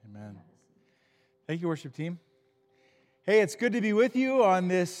Thank you, worship team. Hey, it's good to be with you on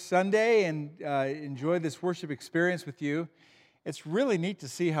this Sunday and enjoy this worship experience with you. It's really neat to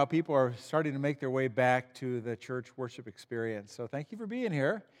see how people are starting to make their way back to the church worship experience. So thank you for being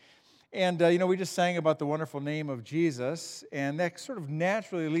here. And, we just sang about the wonderful name of Jesus, and that sort of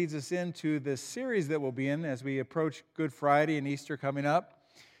naturally leads us into this series that we'll be in as we approach Good Friday and Easter coming up,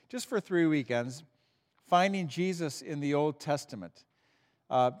 just for 3 weekends, Finding Jesus in the Old Testament.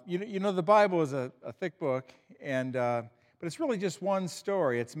 The Bible is a thick book, but it's really just one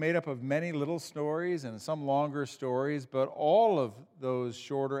story. It's made up of many little stories and some longer stories, but all of those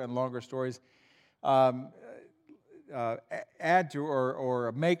shorter and longer stories add to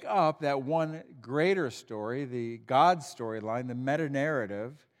or make up that one greater story, the God storyline, the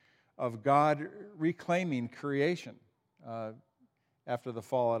meta-narrative of God reclaiming creation after the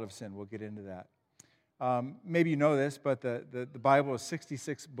fallout of sin. We'll get into that. Maybe you know this, but the Bible is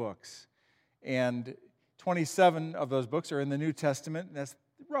 66 books, and 27 of those books are in the New Testament. That's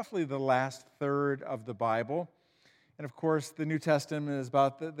roughly the last third of the Bible. And of course, the New Testament is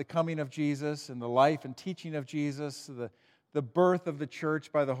about the coming of Jesus and the life and teaching of Jesus, the birth of the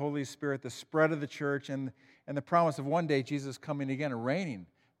church by the Holy Spirit, the spread of the church, and the promise of one day Jesus coming again and reigning,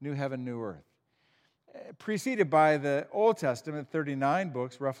 new heaven, new earth. Preceded by the Old Testament, 39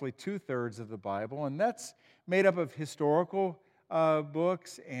 books, roughly two-thirds of the Bible, and that's made up of historical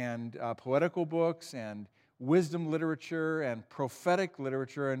books and poetical books and wisdom literature and prophetic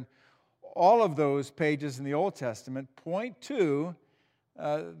literature, and all of those pages in the Old Testament point to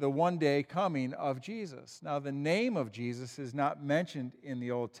the one-day coming of Jesus. Now, the name of Jesus is not mentioned in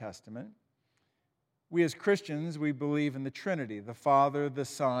the Old Testament. We as Christians, we believe in the Trinity, the Father, the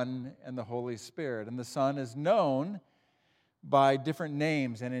Son, and the Holy Spirit. And the Son is known by different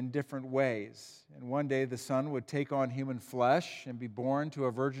names and in different ways. And one day the Son would take on human flesh and be born to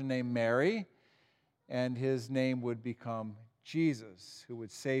a virgin named Mary, and his name would become Jesus, who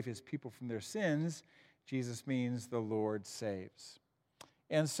would save his people from their sins. Jesus means the Lord saves.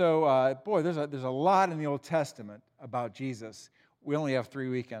 And so, there's a lot in the Old Testament about Jesus. We only have 3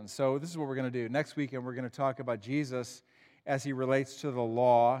 weekends, so this is what we're going to do. Next weekend, we're going to talk about Jesus as he relates to the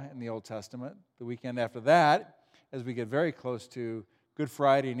law in the Old Testament. The weekend after that, as we get very close to Good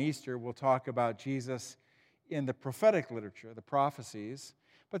Friday and Easter, we'll talk about Jesus in the prophetic literature, the prophecies.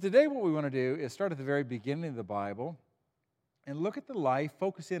 But today what we want to do is start at the very beginning of the Bible and look at the life,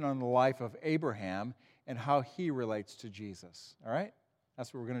 focus in on the life of Abraham and how he relates to Jesus. All right?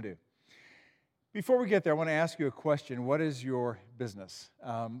 That's what we're going to do. Before we get there, I want to ask you a question. What is your business?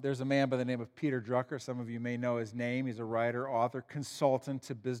 There's a man by the name of Peter Drucker. Some of you may know his name. He's a writer, author, consultant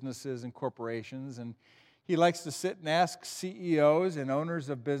to businesses and corporations. And he likes to sit and ask CEOs and owners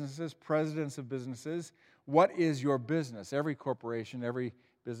of businesses, presidents of businesses, what is your business? Every corporation, every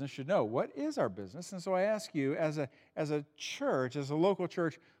business should know, what is our business? And so I ask you, as a church, as a local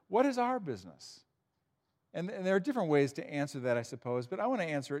church, what is our business? And there are different ways to answer that, I suppose, but I want to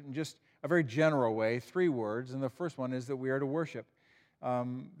answer it in just a very general way, 3 words, and the first one is that we are to worship.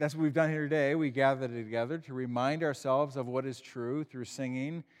 That's what we've done here today. We gathered together to remind ourselves of what is true through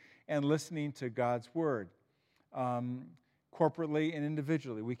singing and listening to God's Word. Corporately and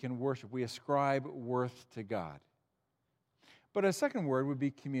individually, we can worship. We ascribe worth to God. But a second word would be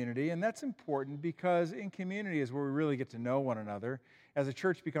community, and that's important because in community is where we really get to know one another. As a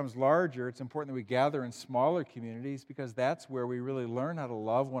church becomes larger, it's important that we gather in smaller communities because that's where we really learn how to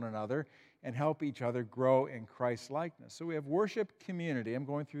love one another and help each other grow in Christ's likeness. So we have worship, community. I'm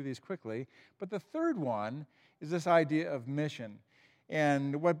going through these quickly. But the third one is this idea of mission.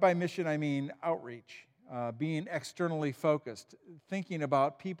 And what by mission I mean outreach, being externally focused, thinking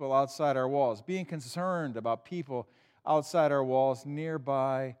about people outside our walls, being concerned about people outside our walls,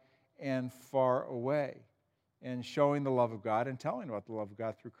 nearby and far away, and showing the love of God and telling about the love of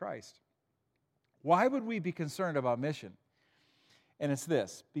God through Christ. Why would we be concerned about mission? And it's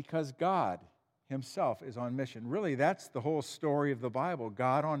this, because God himself is on mission. Really, that's the whole story of the Bible.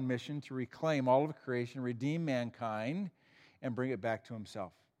 God on mission to reclaim all of creation, redeem mankind, and bring it back to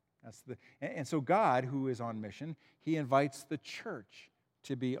himself. And so God, who is on mission, he invites the church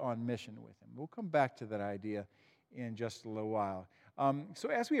to be on mission with him. We'll come back to that idea in just a little while. So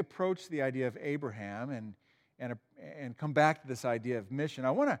as we approach the idea of Abraham and come back to this idea of mission,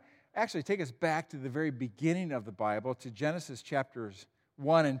 I want to actually take us back to the very beginning of the Bible, to Genesis chapters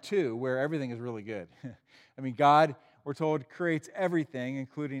 1 and 2, where everything is really good. I mean, God, we're told, creates everything,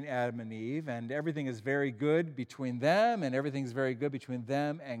 including Adam and Eve, and everything is very good between them, and everything's very good between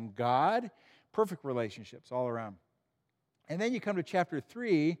them and God. Perfect relationships all around. And then you come to chapter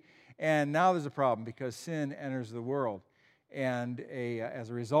 3, and now there's a problem because sin enters the world. And as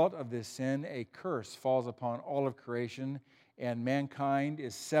a result of this sin, a curse falls upon all of creation, and mankind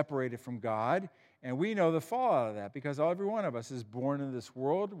is separated from God. And we know the fallout of that because every one of us is born into this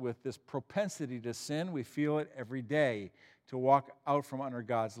world with this propensity to sin. We feel it every day, to walk out from under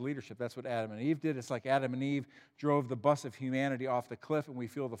God's leadership. That's what Adam and Eve did. It's like Adam and Eve drove the bus of humanity off the cliff, and we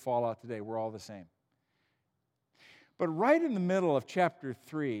feel the fallout today. We're all the same. But right in the middle of chapter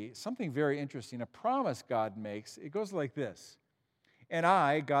 3, something very interesting, a promise God makes. It goes like this. And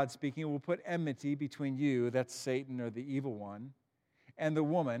I, God speaking, will put enmity between you, that's Satan or the evil one, and the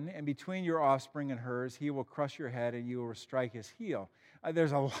woman, and between your offspring and hers, he will crush your head and you will strike his heel.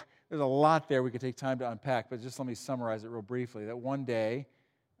 There's a lot there we could take time to unpack, but just let me summarize it real briefly. That one day,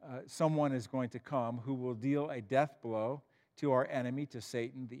 someone is going to come who will deal a death blow to our enemy, to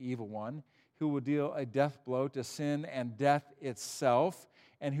Satan, the evil one, who will deal a death blow to sin and death itself,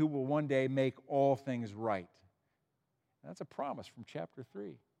 and who will one day make all things right. That's a promise from chapter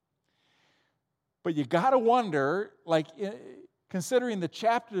 3. But you got to wonder, considering the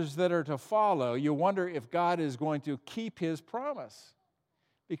chapters that are to follow, you wonder if God is going to keep his promise.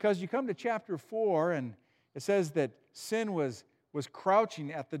 Because you come to chapter 4, and it says that sin was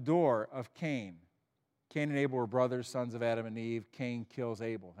crouching at the door of Cain. Cain and Abel were brothers, sons of Adam and Eve. Cain kills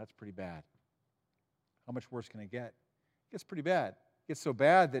Abel. That's pretty bad. How much worse can it get? It gets pretty bad. It gets so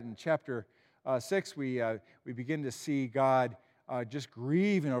bad that in chapter 6, we begin to see God just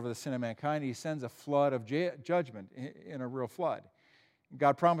grieving over the sin of mankind. He sends a flood of judgment in a real flood.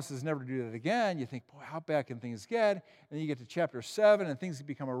 God promises never to do that again. You think, boy, how bad can things get? And then you get to chapter 7, and things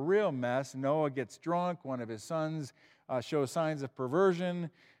become a real mess. Noah gets drunk. One of his sons shows signs of perversion.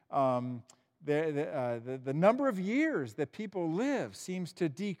 The number of years that people live seems to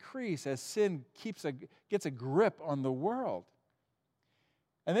decrease as sin gets a grip on the world.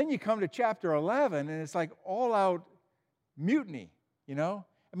 And then you come to chapter 11, and it's like all-out mutiny,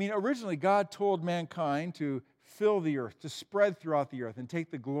 originally God told mankind to fill the earth, to spread throughout the earth, and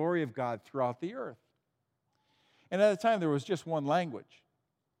take the glory of God throughout the earth. And at the time, there was just one language.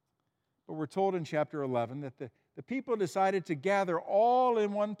 But we're told in chapter 11 that the people decided to gather all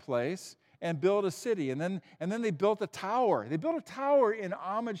in one place and build a city. And then they built a tower. They built a tower in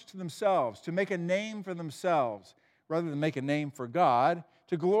homage to themselves, to make a name for themselves, rather than make a name for God,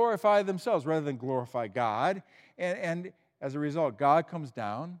 to glorify themselves rather than glorify God. And as a result, God comes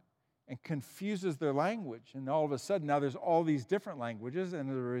down and confuses their language. And all of a sudden, now there's all these different languages, and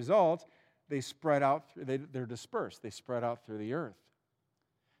as a result, they spread out, they're dispersed. They spread out through the earth.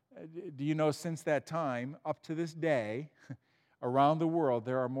 Do you know since that time, up to this day, around the world,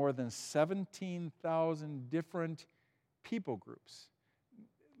 there are more than 17,000 different people groups,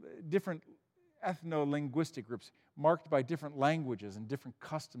 different ethno-linguistic groups, marked by different languages and different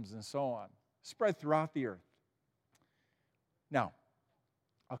customs and so on, spread throughout the earth. Now,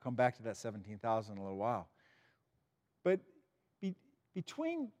 I'll come back to that 17,000 in a little while. But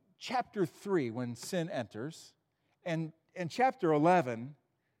between chapter 3, when sin enters, and chapter 11,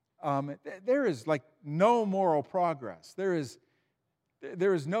 there is like no moral progress. There is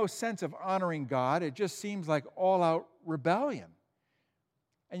no sense of honoring God. It just seems like all-out rebellion.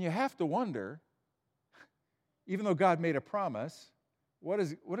 And you have to wonder, even though God made a promise, what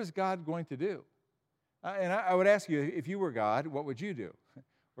is God going to do? And I would ask you, if you were God, what would you do?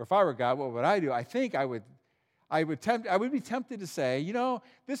 Or if I were God, what would I do? I think I would be tempted to say,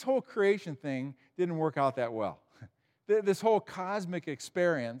 this whole creation thing didn't work out that well. This whole cosmic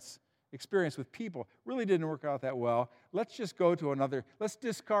experience with people really didn't work out that well. Let's just go to let's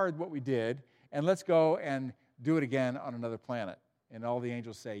discard what we did, and let's go and do it again on another planet. And all the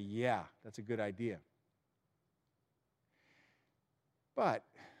angels say, yeah, that's a good idea. But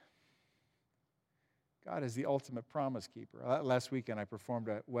God is the ultimate promise keeper. Last weekend, I performed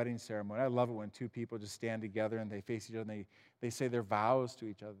a wedding ceremony. I love it when two people just stand together and they face each other and they say their vows to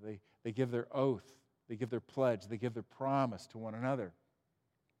each other. They give their oath. They give their pledge. They give their promise to one another.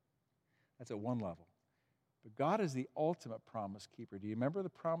 That's at one level. But God is the ultimate promise keeper. Do you remember the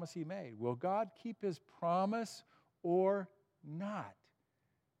promise he made? Will God keep his promise or not?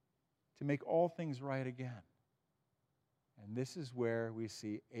 To make all things right again. And this is where we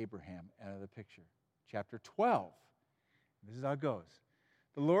see Abraham enter the picture. Chapter 12. This is how it goes.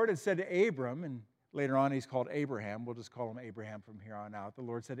 The Lord had said to Abram, and later on he's called Abraham. We'll just call him Abraham from here on out. The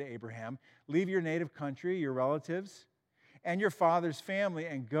Lord said to Abraham, leave your native country, your relatives, and your father's family,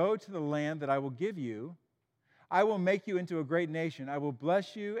 and go to the land that I will give you. I will make you into a great nation. I will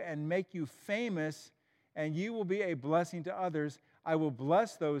bless you and make you famous, and you will be a blessing to others. I will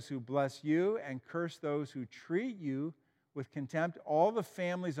bless those who bless you and curse those who treat you with contempt. All the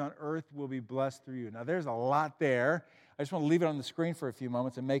families on earth will be blessed through you. Now, there's a lot there. I just want to leave it on the screen for a few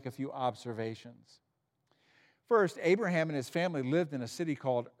moments and make a few observations. First, Abraham and his family lived in a city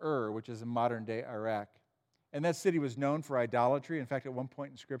called Ur, which is in modern-day Iraq. And that city was known for idolatry. In fact, at one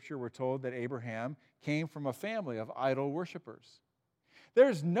point in Scripture, we're told that Abraham came from a family of idol worshipers.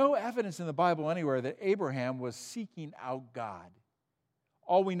 There's no evidence in the Bible anywhere that Abraham was seeking out God.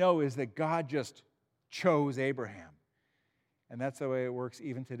 All we know is that God just chose Abraham. And that's the way it works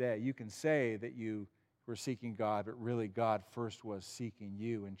even today. You can say that you were seeking God, but really God first was seeking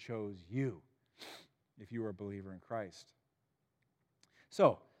you and chose you if you were a believer in Christ.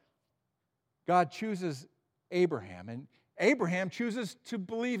 So, God chooses Abraham, and Abraham chooses to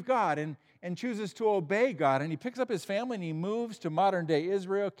believe God and chooses to obey God, and he picks up his family and he moves to modern-day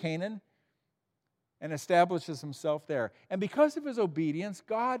Israel, Canaan, and establishes himself there. And because of his obedience,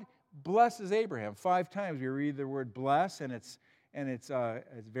 God blesses Abraham. 5 times we read the word bless and its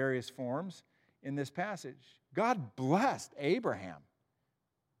various forms in this passage. God blessed Abraham.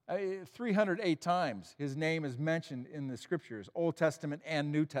 308 times his name is mentioned in the Scriptures, Old Testament and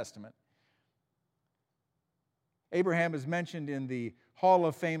New Testament. Abraham is mentioned in the Hall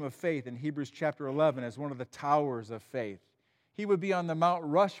of Fame of Faith in Hebrews chapter 11 as one of the towers of faith. He would be on the Mount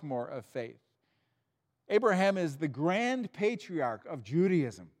Rushmore of faith. Abraham is the grand patriarch of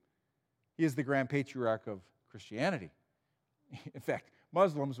Judaism. He is the grand patriarch of Christianity. In fact,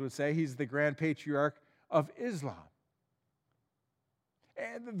 Muslims would say he's the grand patriarch of Islam.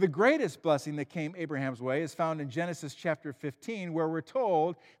 And the greatest blessing that came Abraham's way is found in Genesis chapter 15, where we're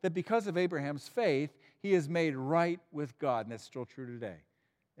told that because of Abraham's faith, he is made right with God. And that's still true today.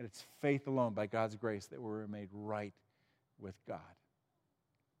 And it's faith alone, by God's grace, that we're made right with God.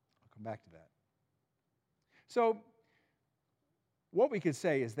 I'll come back to that. So, what we could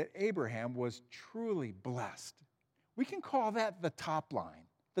say is that Abraham was truly blessed. We can call that the top line.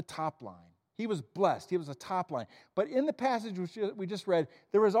 The top line. He was blessed. He was a top line. But in the passage which we just read,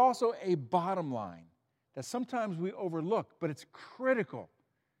 there was also a bottom line that sometimes we overlook, but it's critical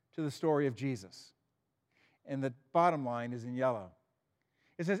to the story of Jesus. And the bottom line is in yellow.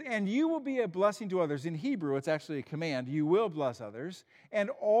 It says, and you will be a blessing to others. In Hebrew, it's actually a command. You will bless others,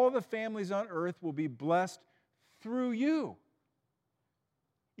 and all the families on earth will be blessed through you.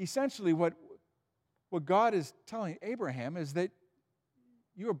 Essentially, what God is telling Abraham is that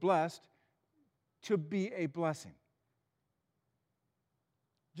you are blessed to be a blessing.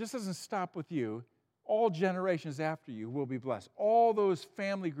 It just doesn't stop with you. All generations after you will be blessed. All those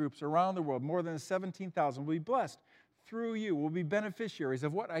family groups around the world, more than 17,000, will be blessed through you, will be beneficiaries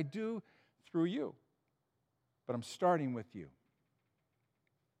of what I do through you. But I'm starting with you.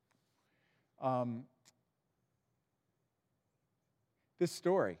 This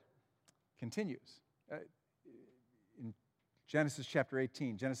story continues. In Genesis chapter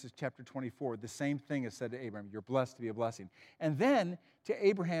 18, Genesis chapter 24, the same thing is said to Abraham. You're blessed to be a blessing. And then to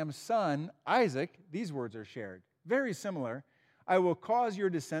Abraham's son, Isaac, these words are shared. Very similar. I will cause your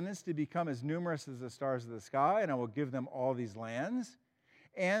descendants to become as numerous as the stars of the sky, and I will give them all these lands.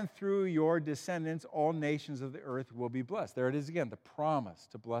 And through your descendants, all nations of the earth will be blessed. There it is again, the promise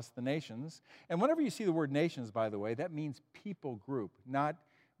to bless the nations. And whenever you see the word nations, by the way, that means people group, not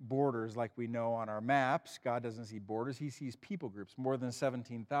borders like we know on our maps. God doesn't see borders. He sees people groups, more than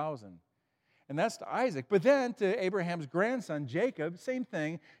 17,000. And that's to Isaac. But then to Abraham's grandson, Jacob, same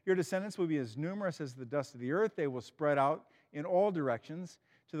thing. Your descendants will be as numerous as the dust of the earth. They will spread out in all directions,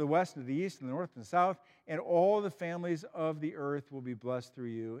 to the west and the east and the north and south, and all the families of the earth will be blessed through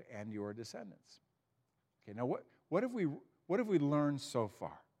you and your descendants. Okay, now what have we learned so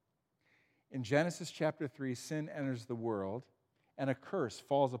far? In Genesis chapter 3, sin enters the world, and a curse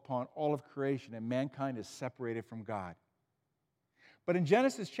falls upon all of creation, and mankind is separated from God. But in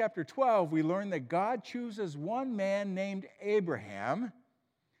Genesis chapter 12, we learn that God chooses one man named Abraham,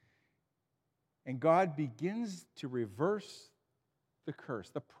 and God begins to reverse the curse,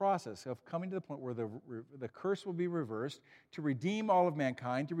 the process of coming to the point where the curse will be reversed, to redeem all of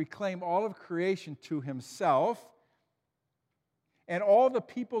mankind, to reclaim all of creation to himself, and all the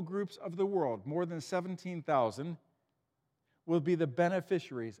people groups of the world, more than 17,000, will be the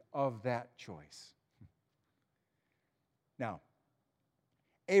beneficiaries of that choice. Now,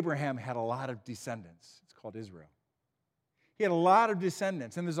 Abraham had a lot of descendants. It's called Israel. He had a lot of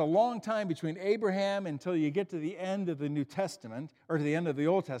descendants, and there's a long time between Abraham until you get to the end of the New Testament, or to the end of the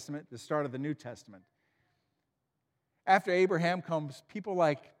Old Testament, the start of the New Testament. After Abraham comes people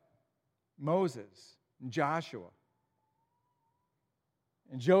like Moses, and Joshua,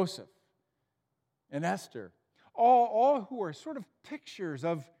 and Joseph, and Esther, all who are sort of pictures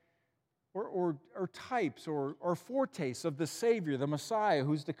of, or types, or foretastes of the Savior, the Messiah,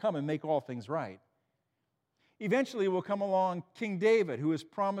 who's to come and make all things right. Eventually will come along King David, who is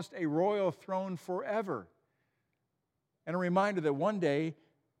promised a royal throne forever. And a reminder that one day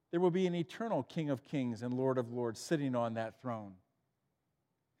there will be an eternal King of Kings and Lord of Lords sitting on that throne.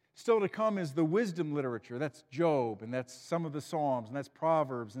 Still to come is the wisdom literature. That's Job, and that's some of the Psalms, and that's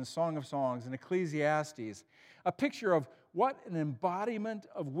Proverbs, and Song of Songs, and Ecclesiastes. A picture of what an embodiment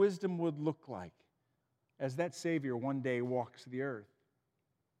of wisdom would look like as that Savior one day walks the earth.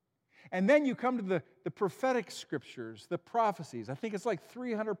 And then you come to the prophetic scriptures, the prophecies. I think it's like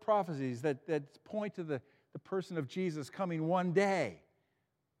 300 prophecies that point to the person of Jesus coming one day.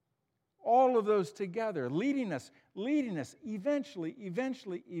 All of those together, leading us eventually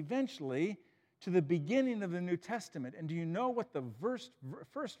to the beginning of the New Testament. And do you know what the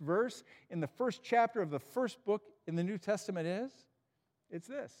first verse in the first chapter of the first book in the New Testament is? It's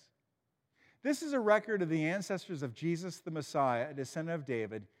this. This is a record of the ancestors of Jesus the Messiah, a descendant of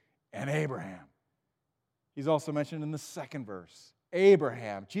David, and Abraham. He's also mentioned in the second verse.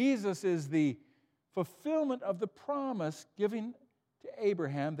 Abraham. Jesus is the fulfillment of the promise given to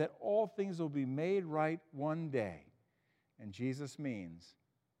Abraham that all things will be made right one day. And Jesus means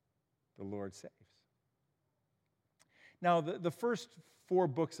the Lord saves. Now, the first 4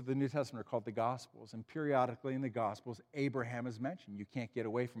 books of the New Testament are called the Gospels, and periodically in the Gospels, Abraham is mentioned. You can't get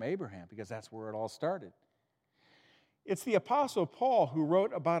away from Abraham because that's where it all started. It's the Apostle Paul who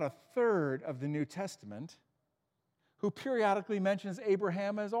wrote about a third of the New Testament who periodically mentions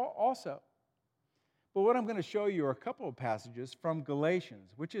Abraham as also. But what I'm going to show you are a couple of passages from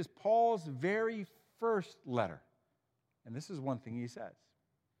Galatians, which is Paul's very first letter. And this is one thing he says.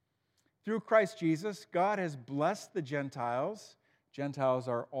 Through Christ Jesus, God has blessed the Gentiles. Gentiles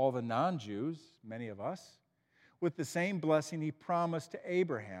are all the non-Jews, many of us, with the same blessing he promised to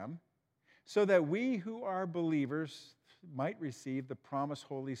Abraham, so that we who are believers might receive the promised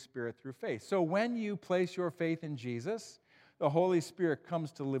Holy Spirit through faith. So when you place your faith in Jesus, the Holy Spirit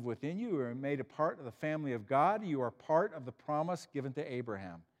comes to live within you. You are made a part of the family of God. You are part of the promise given to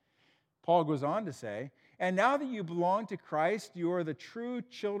Abraham. Paul goes on to say, and now that you belong to Christ, you are the true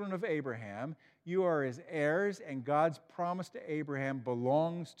children of Abraham. You are his heirs, and God's promise to Abraham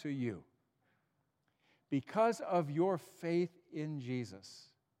belongs to you. Because of your faith in Jesus,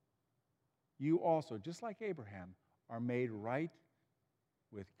 you also, just like Abraham, are made right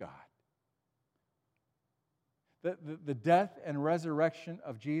with God. The death and resurrection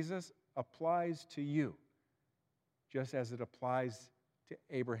of Jesus applies to you, just as it applies to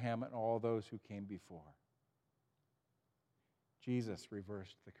Abraham and all those who came before. Jesus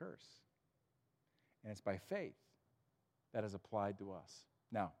reversed the curse. And it's by faith that is applied to us.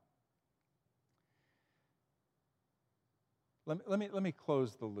 Now, let me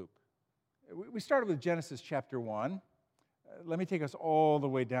close the loop. We started with Genesis chapter 1. Let me take us all the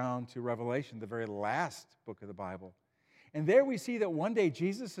way down to Revelation, the very last book of the Bible. And there we see that one day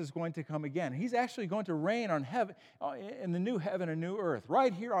Jesus is going to come again. He's actually going to reign on heaven, in the new heaven and new earth.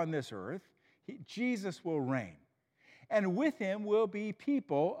 Right here on this earth, Jesus will reign. And with him will be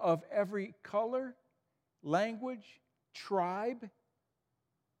people of every color, language, tribe,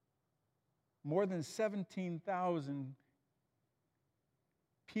 more than 17,000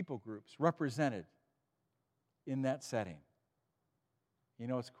 people groups represented in that setting. You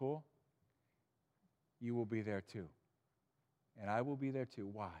know what's cool? You will be there too. And I will be there too.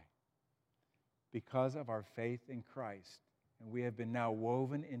 Why? Because of our faith in Christ. And we have been now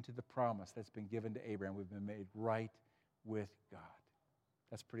woven into the promise that's been given to Abraham. We've been made right with God.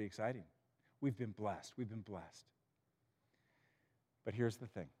 That's pretty exciting. We've been blessed. We've been blessed. But here's the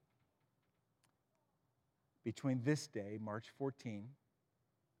thing. Between this day, March 14,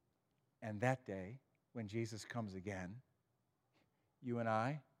 and that day, when Jesus comes again, you and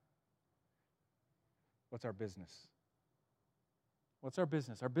I, what's our business? What's our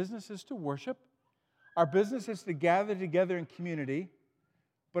business? Our business is to worship. Our business is to gather together in community.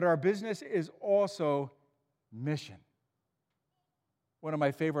 But our business is also mission. One of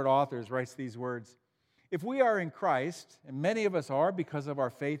my favorite authors writes these words, if we are in Christ, and many of us are because of our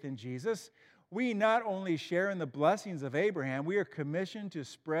faith in Jesus, we not only share in the blessings of Abraham, we are commissioned to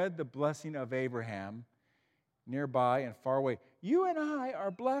spread the blessing of Abraham nearby and far away. You and I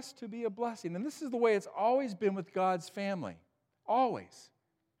are blessed to be a blessing. And this is the way it's always been with God's family. Always.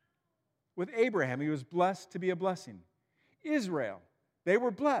 With Abraham, he was blessed to be a blessing. Israel, they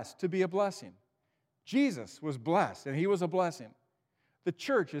were blessed to be a blessing. Jesus was blessed, and he was a blessing. The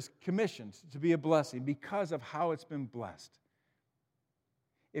church is commissioned to be a blessing because of how it's been blessed.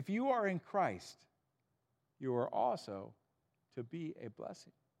 If you are in Christ, you are also to be a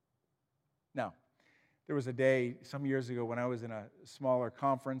blessing. Now, there was a day some years ago when I was in a smaller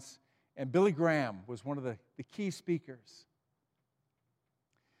conference, And Billy Graham was one of the key speakers.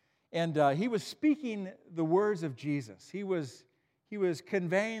 And he was speaking the words of Jesus. He was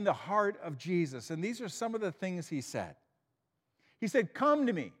conveying the heart of Jesus. And these are some of the things he said. He said, "Come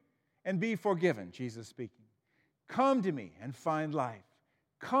to me and be forgiven," Jesus speaking. "Come to me and find life.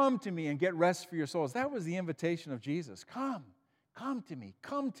 Come to me and get rest for your souls." That was the invitation of Jesus. Come to me,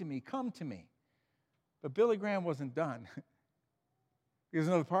 come to me, come to me. But Billy Graham wasn't done. There's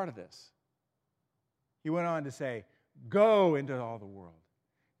another part of this. He went on to say, "Go into all the world.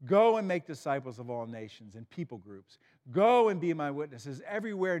 Go and make disciples of all nations and people groups. Go and be my witnesses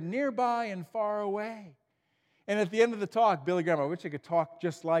everywhere, nearby and far away." And at the end of the talk, Billy Graham, I wish I could talk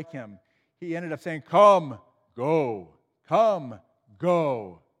just like him, he ended up saying, "Come, go, come,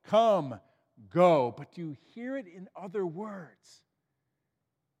 go, come, go." But do you hear it in other words?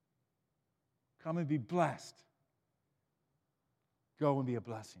 Come and be blessed. Go and be a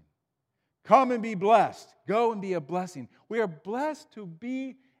blessing. Come and be blessed. Go and be a blessing. We are blessed to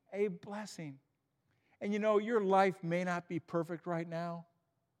be a blessing. And you know, your life may not be perfect right now.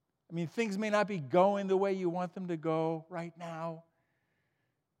 I mean, things may not be going the way you want them to go right now.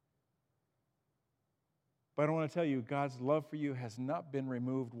 But I want to tell you, God's love for you has not been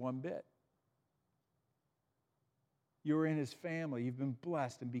removed one bit. You're in His family. You've been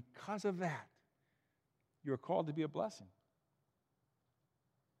blessed. And because of that, you're called to be a blessing.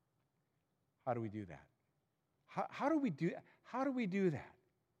 How do we do that? How do we do that? How do we do that?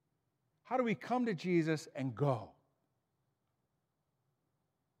 How do we come to Jesus and go?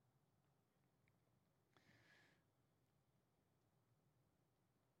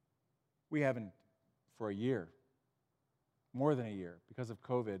 We haven't, for a year, more than a year, because of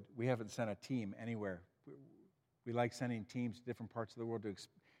COVID, we haven't sent a team anywhere. We like sending teams to different parts of the world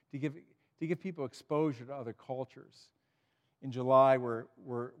to give people exposure to other cultures. In July,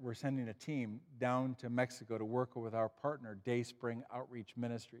 we're sending a team down to Mexico to work with our partner, Day Spring Outreach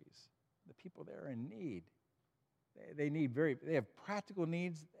Ministries. The people there are in need. They have practical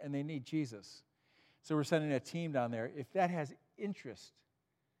needs, and they need Jesus. So we're sending a team down there. If that has interest,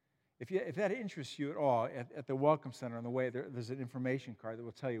 if that interests you at all, at the Welcome Center on the way, there's an information card that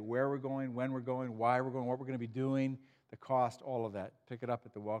will tell you where we're going, when we're going, why we're going, what we're going to be doing, the cost, all of that. Pick it up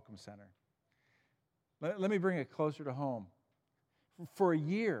at the Welcome Center. Let me bring it closer to home. For a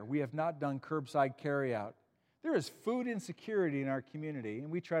year, we have not done curbside carryout. There is food insecurity in our community,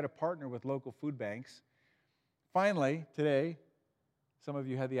 and we try to partner with local food banks. Finally, today, some of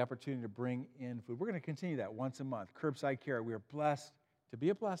you had the opportunity to bring in food. We're going to continue that once a month, curbside carryout. We are blessed to be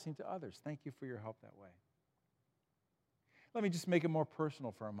a blessing to others. Thank you for your help that way. Let me just make it more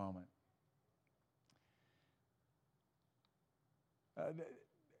personal for a moment.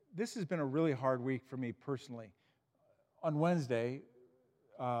 This has been a really hard week for me personally. On Wednesday,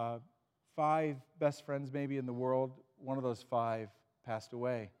 5 best friends maybe in the world, one of those 5 passed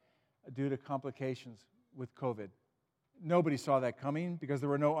away due to complications with COVID. Nobody saw that coming because there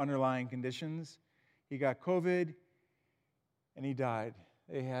were no underlying conditions. He got COVID and he died.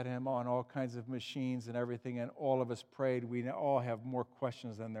 They had him on all kinds of machines and everything, and all of us prayed. We all have more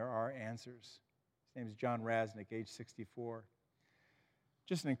questions than there are answers. His name is John Rasnick, age 64.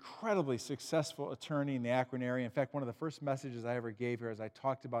 Just an incredibly successful attorney in the Akron area. In fact, one of the first messages I ever gave here as I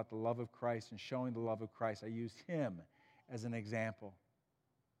talked about the love of Christ and showing the love of Christ, I used him as an example.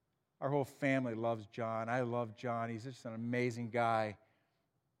 Our whole family loves John. I love John. He's just an amazing guy.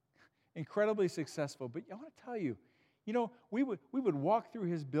 Incredibly successful. But I want to tell you, we would walk through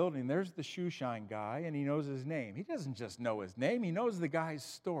his building. There's the shoe shine guy, and he knows his name. He doesn't just know his name. He knows the guy's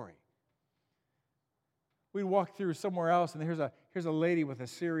story. We'd walk through somewhere else, and here's a lady with a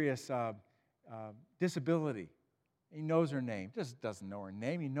serious disability. He knows her name. Just doesn't know her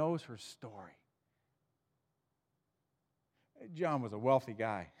name. He knows her story. John was a wealthy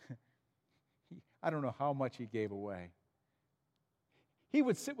guy. I don't know how much he gave away. He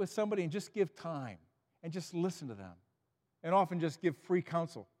would sit with somebody and just give time and just listen to them and often just give free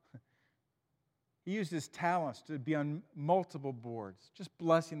counsel. He used his talents to be on multiple boards, just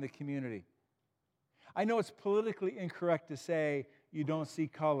blessing the community. I know it's politically incorrect to say you don't see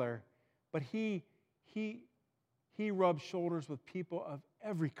color, but he rubs shoulders with people of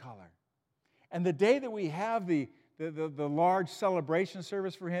every color. And the day that we have the large celebration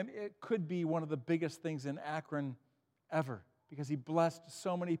service for him, it could be one of the biggest things in Akron ever because he blessed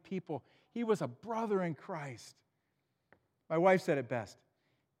so many people. He was a brother in Christ. My wife said it best.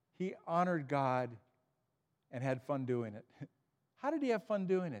 He honored God and had fun doing it. How did he have fun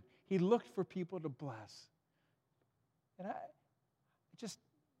doing it? He looked for people to bless. And I just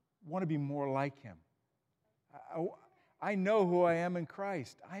want to be more like him. I know who I am in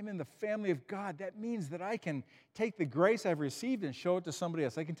Christ. I'm in the family of God. That means that I can take the grace I've received and show it to somebody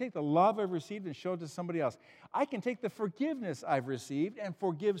else. I can take the love I've received and show it to somebody else. I can take the forgiveness I've received and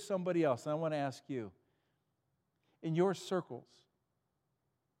forgive somebody else. And I want to ask you, in your circles,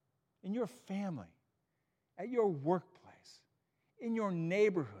 in your family, at your workplace, in your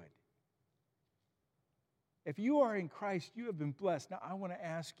neighborhood, if you are in Christ, you have been blessed. Now, I want to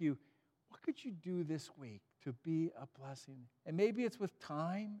ask you, what could you do this week to be a blessing? And maybe it's with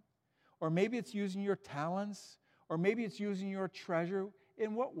time, or maybe it's using your talents, or maybe it's using your treasure.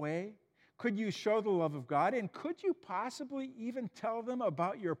 In what way could you show the love of God? And could you possibly even tell them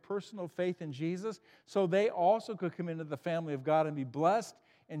about your personal faith in Jesus so they also could come into the family of God and be blessed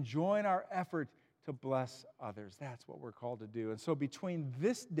and join our effort to bless others? That's what we're called to do. And so between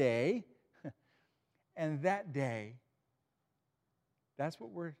this day and that day, that's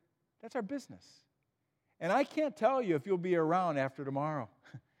our business. And I can't tell you if you'll be around after tomorrow.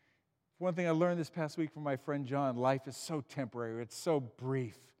 One thing I learned this past week from my friend John, life is so temporary, it's so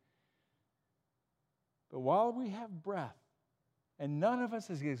brief. But while we have breath, and none of us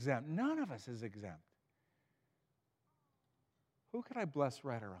is exempt, who could I bless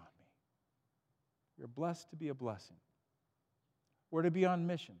right around me? You're blessed to be a blessing. We're to be on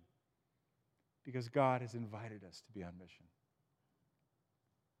mission because God has invited us to be on mission.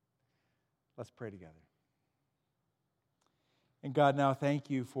 Let's pray together. And God, now thank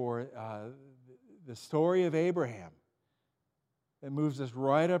you for the story of Abraham that moves us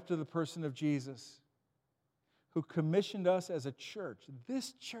right up to the person of Jesus, who commissioned us as a church,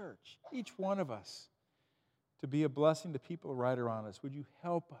 this church, each one of us, to be a blessing to people right around us. Would you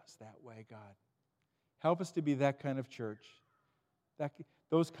help us that way, God? Help us to be that kind of church,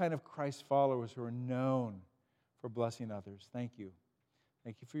 those kind of Christ followers who are known for blessing others. Thank you.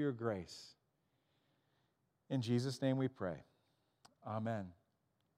 Thank you for your grace. In Jesus' name we pray. Amen.